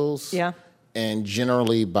puzzles. Yeah. And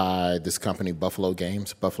generally by this company, Buffalo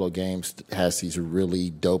Games. Buffalo Games has these really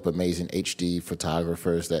dope, amazing HD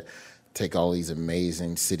photographers that take all these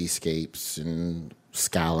amazing cityscapes and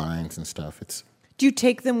skylines and stuff. Do you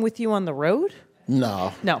take them with you on the road?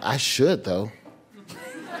 No. I should, though.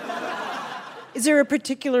 Is there a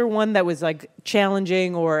particular one that was like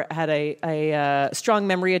challenging or had a strong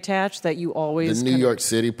memory attached that you always... The New York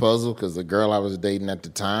City puzzle, because the girl I was dating at the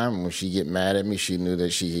time, when she get mad at me, she knew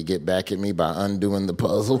that she could get back at me by undoing the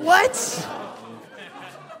puzzle. What?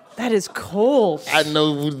 That is cold. I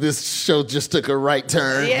know this show just took a right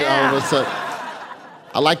turn. Yeah. All of a sudden.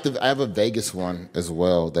 I have a Vegas one as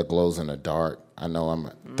well that glows in the dark. I know I'm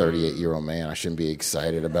a 38-year-old man. I shouldn't be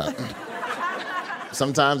excited about it.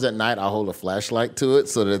 Sometimes at night, I'll hold a flashlight to it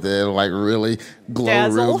so that they'll like really glow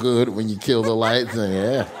Dazzle. real good when you kill the lights. And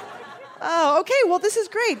yeah. Oh, okay. Well, this is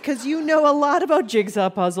great because you know a lot about jigsaw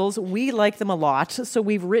puzzles. We like them a lot. So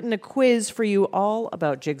we've written a quiz for you all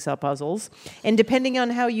about jigsaw puzzles. And depending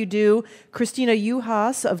on how you do, Christina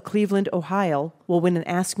Uhas of Cleveland, Ohio, will win an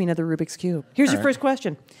Ask Me Another Rubik's Cube. Here's your first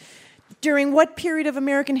question. During what period of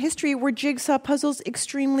American history were jigsaw puzzles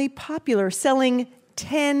extremely popular, selling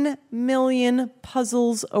 10 million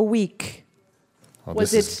puzzles a week? Well,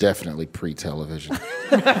 this is definitely pre-television.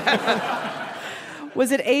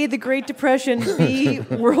 Was it A, the Great Depression, B,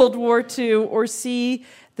 World War II, or C,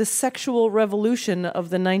 the sexual revolution of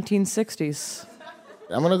the 1960s?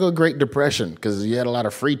 I'm going to go Great Depression because you had a lot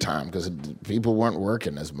of free time because people weren't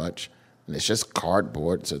working as much. And it's just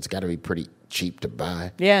cardboard, so it's got to be pretty cheap to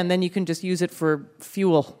buy. Yeah, and then you can just use it for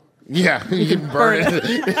fuel. Yeah, you can burn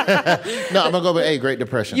it. No, I'm going to go with A, Great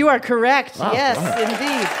Depression. You are correct. Wow, yes, wow.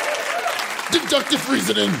 indeed. Deductive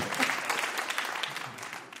reasoning.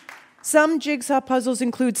 Some jigsaw puzzles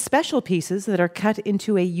include special pieces that are cut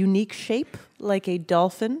into a unique shape, like a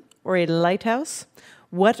dolphin or a lighthouse.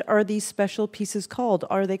 What are these special pieces called?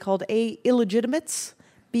 Are they called A, illegitimates,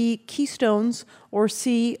 B, keystones, or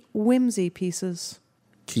C, whimsy pieces?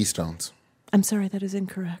 Keystones. I'm sorry, that is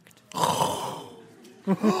incorrect.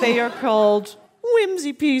 They are called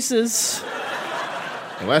whimsy pieces.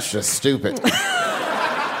 Well, that's just stupid.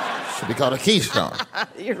 Should be called a keystone.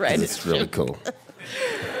 You're right. It's really cool.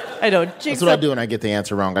 I know. That's what I do when I get the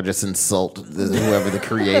answer wrong. I just insult whoever the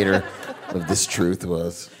creator of this truth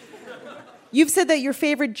was. You've said that your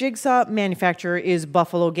favorite jigsaw manufacturer is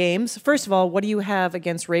Buffalo Games. First of all, what do you have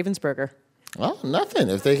against Ravensburger? Well, nothing.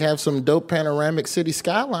 If they have some dope panoramic city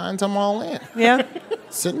skylines, I'm all in. Yeah?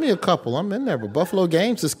 Send me a couple. I'm in there. But Buffalo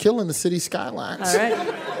Games is killing the city skylines. All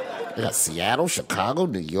right. They got Seattle, Chicago,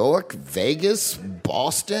 New York, Vegas,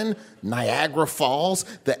 Boston, Niagara Falls,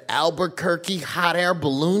 the Albuquerque Hot Air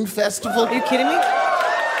Balloon Festival. Are you kidding me?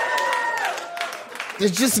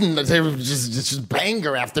 It's just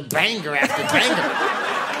banger after banger after banger.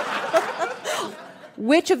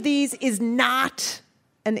 Which of these is not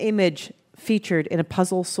an image featured in a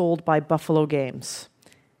puzzle sold by Buffalo Games?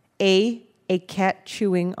 A cat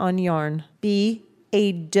chewing on yarn. B,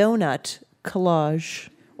 a donut collage.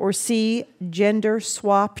 Or C,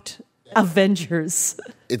 gender-swapped Avengers.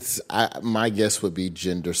 My guess would be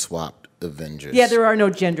gender-swapped Avengers. Yeah, there are no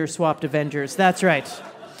gender-swapped Avengers. That's right.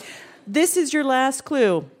 This is your last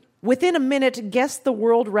clue. Within a minute, guess the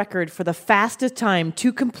world record for the fastest time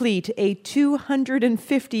to complete a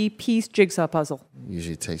 250-piece jigsaw puzzle.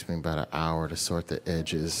 Usually it takes me about an hour to sort the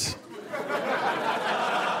edges.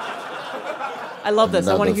 I love this.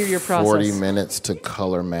 I want to hear your process. 40 minutes to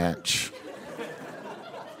color match.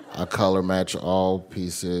 I color match all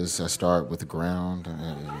pieces. I start with ground,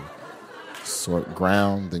 and sort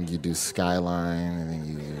ground, then you do skyline, and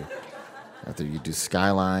then after you do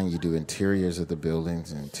skyline, you do interiors of the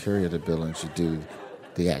buildings, and interior of the buildings, you do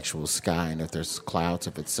the actual sky, and if there's clouds,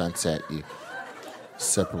 if it's sunset, you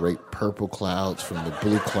separate purple clouds from the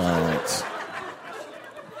blue clouds.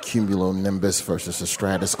 Cumulonimbus versus the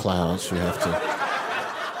stratus clouds. You have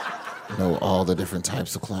to know all the different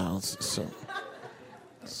types of clouds. So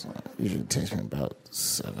it usually takes me about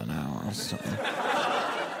 7 hours.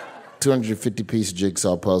 250-piece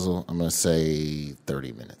jigsaw puzzle, I'm going to say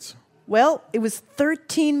 30 minutes. Well, it was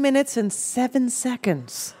 13 minutes and 7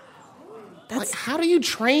 seconds. How do you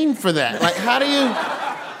train for that? How do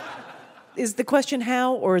you... Is the question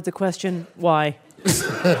how or is the question why?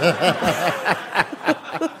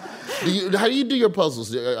 How do you do your puzzles?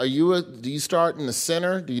 Do you start in the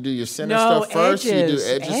center? Do you do your center stuff first? Edges. You do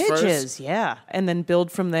edges first? Yeah. And then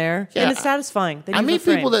build from there. Yeah. And it's satisfying. Then I you meet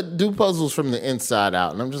refrain. people that do puzzles from the inside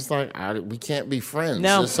out, and I'm just like, we can't be friends.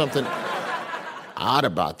 No. There's something odd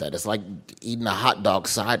about that. It's like eating a hot dog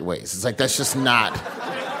sideways. It's like, that's just not...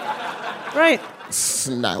 Right. It's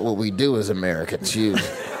not what we do as Americans. You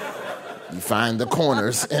find the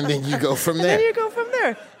corners, and then you go from there. And then you go from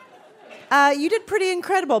there. You did pretty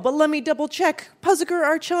incredible, but let me double check. Puzaker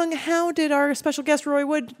Archung, how did our special guest Roy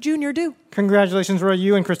Wood Jr. do? Congratulations, Roy.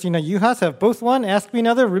 You and Christina Yuhas have both won Ask Me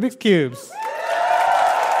Another Rubik's Cubes.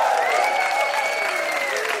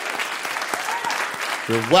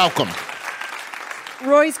 You're welcome.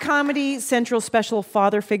 Roy's Comedy Central special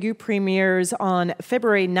Father Figure premieres on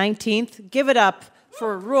February 19th. Give it up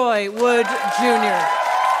for Roy Wood Jr.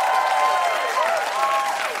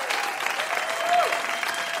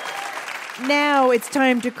 Now it's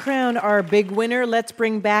time to crown our big winner. Let's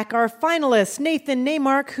bring back our finalist, Nathan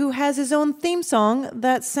Neymark, who has his own theme song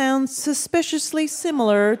that sounds suspiciously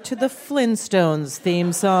similar to the Flintstones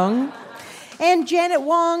theme song. And Janet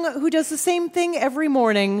Wong, who does the same thing every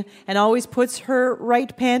morning and always puts her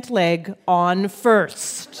right pant leg on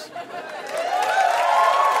first.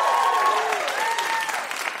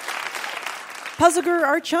 Puzaker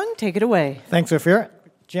Archung, take it away. Thanks, Ophir.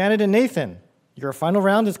 Janet and Nathan, your final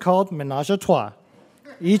round is called Ménage à Trois.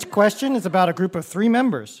 Each question is about a group of 3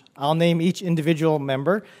 members. I'll name each individual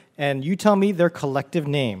member, and you tell me their collective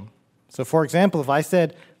name. So, for example, if I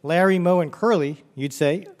said Larry, Moe, and Curly, you'd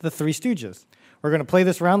say the Three Stooges. We're going to play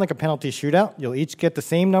this round like a penalty shootout. You'll each get the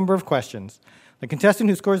same number of questions. The contestant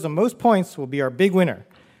who scores the most points will be our big winner.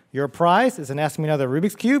 Your prize is an Ask Me Another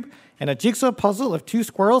Rubik's Cube and a jigsaw puzzle of 2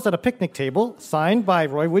 squirrels at a picnic table signed by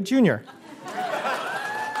Roy Wood Jr.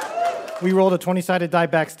 We rolled a 20-sided die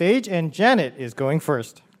backstage, and Janet is going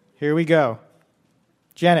first. Here we go.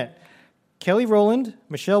 Janet, Kelly Rowland,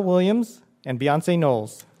 Michelle Williams, and Beyonce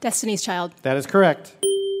Knowles. Destiny's Child. That is correct.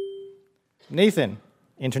 Nathan,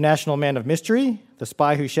 International Man of Mystery, The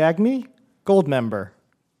Spy Who Shagged Me, Gold Member.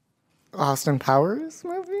 Austin Powers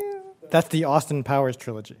movie? That's the Austin Powers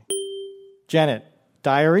trilogy. Janet,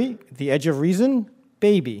 Diary, The Edge of Reason,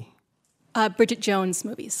 Baby. Bridget Jones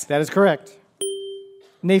movies. That is correct.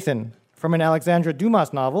 Nathan, from an Alexandra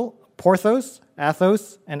Dumas novel, Porthos,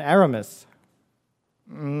 Athos, and Aramis.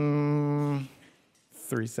 3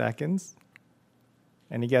 seconds.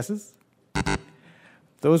 Any guesses?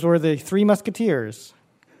 Those were the 3 Musketeers.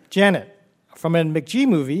 Janet, from a McGee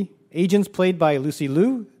movie, agents played by Lucy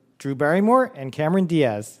Liu, Drew Barrymore, and Cameron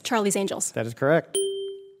Diaz. Charlie's Angels. That is correct.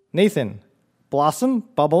 Nathan, Blossom,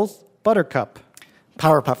 Bubbles, Buttercup.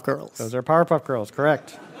 Powerpuff Girls. Those are Powerpuff Girls,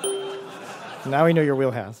 correct. Now we know your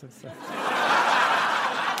wheelhouse.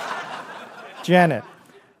 Janet,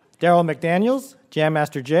 Daryl McDaniels, Jam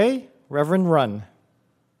Master Jay, Reverend Run.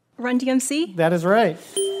 Run DMC. That is right.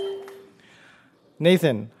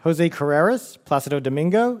 Nathan, Jose Carreras, Placido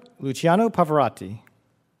Domingo, Luciano Pavarotti.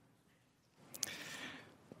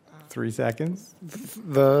 3 seconds.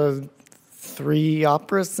 The 3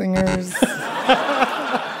 opera singers.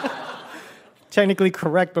 Technically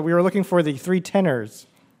correct, but we were looking for the three tenors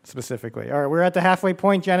specifically. All right, we're at the halfway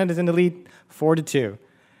point. Janet is in the lead, 4-2.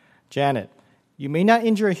 Janet, you may not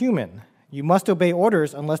injure a human. You must obey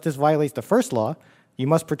orders unless this violates the first law. You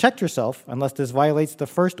must protect yourself unless this violates the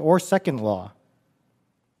first or second law.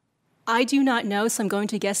 I do not know, so I'm going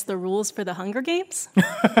to guess the rules for the Hunger Games.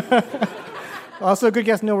 Also, a good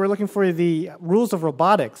guess. No, we're looking for the Rules of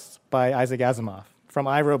Robotics by Isaac Asimov from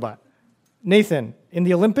iRobot. Nathan, in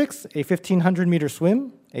the Olympics, a 1,500-meter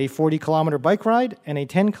swim, a 40-kilometer bike ride, and a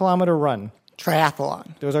 10-kilometer run.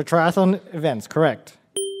 Triathlon. Those are triathlon events, correct.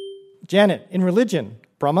 Janet, in religion,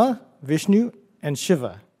 Brahma, Vishnu, and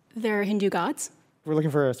Shiva. They're Hindu gods. We're looking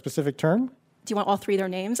for a specific term? Do you want all three of their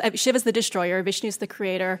names? Shiva's the destroyer, Vishnu's the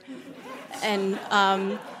creator. And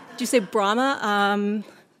do you say Brahma?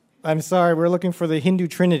 I'm sorry, we're looking for the Hindu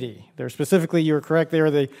trinity. They're specifically, you were correct, they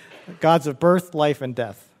are the gods of birth, life, and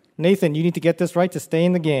death. Nathan, you need to get this right to stay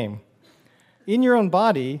in the game. In your own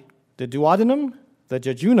body, the duodenum, the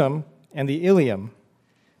jejunum, and the ileum.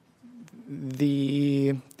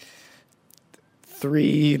 The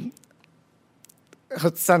three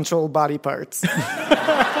essential body parts.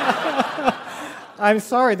 I'm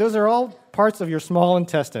sorry, those are all parts of your small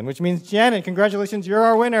intestine, which means, Janet, congratulations, you're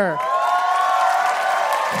our winner.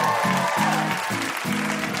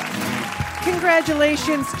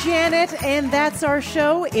 Congratulations, Janet. And that's our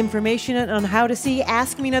show. Information on how to see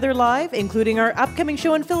Ask Me Another live, including our upcoming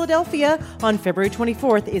show in Philadelphia on February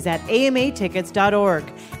 24th, is at amatickets.org.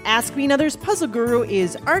 Ask Me Another's puzzle guru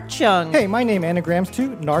is Art Chung. Hey, my name anagrams to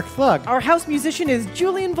Narc Thug. Our house musician is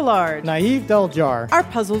Julian Villard. Naive Deljar. Our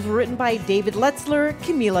puzzles were written by David Letzler,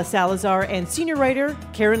 Camila Salazar, and senior writer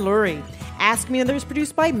Karen Lurie. Ask Me Another is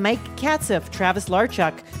produced by Mike Katzif, Travis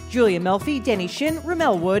Larchuk, Julia Melfi, Denny Shin,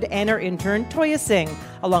 Ramel Wood, and our intern Toya Singh,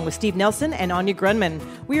 along with Steve Nelson and Anya Grunman.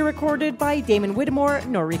 We are recorded by Damon Whittemore,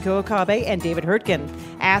 Noriko Okabe, and David Hurtgen.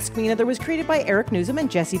 Ask Me Another was created by Eric Newsom and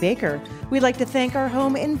Jesse Baker. We'd like to thank our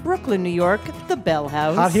home in Brooklyn, New York, the Bell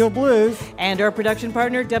House. Hot Heel Blues. And our production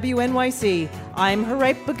partner, WNYC. I'm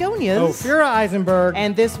Haripe Begonias. Ophira Eisenberg.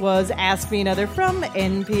 And this was Ask Me Another from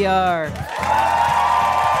NPR.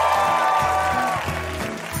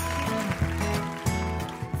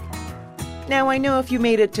 Now, I know if you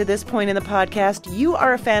made it to this point in the podcast, you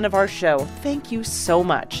are a fan of our show. Thank you so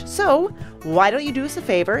much. So, why don't you do us a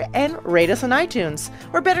favor and rate us on iTunes?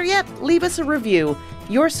 Or better yet, leave us a review.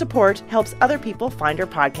 Your support helps other people find our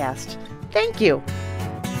podcast. Thank you.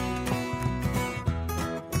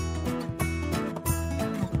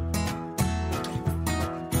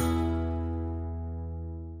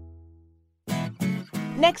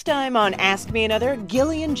 Next time on Ask Me Another,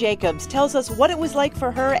 Gillian Jacobs tells us what it was like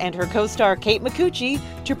for her and her co-star Kate Micucci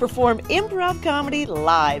to perform improv comedy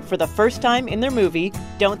live for the first time in their movie,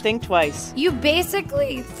 Don't Think Twice. You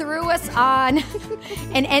basically threw us on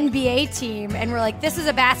an NBA team and we're like, this is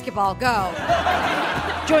a basketball, go.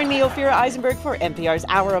 Join me, Ophira Eisenberg, for NPR's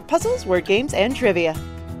Hour of Puzzles, Word Games, and Trivia.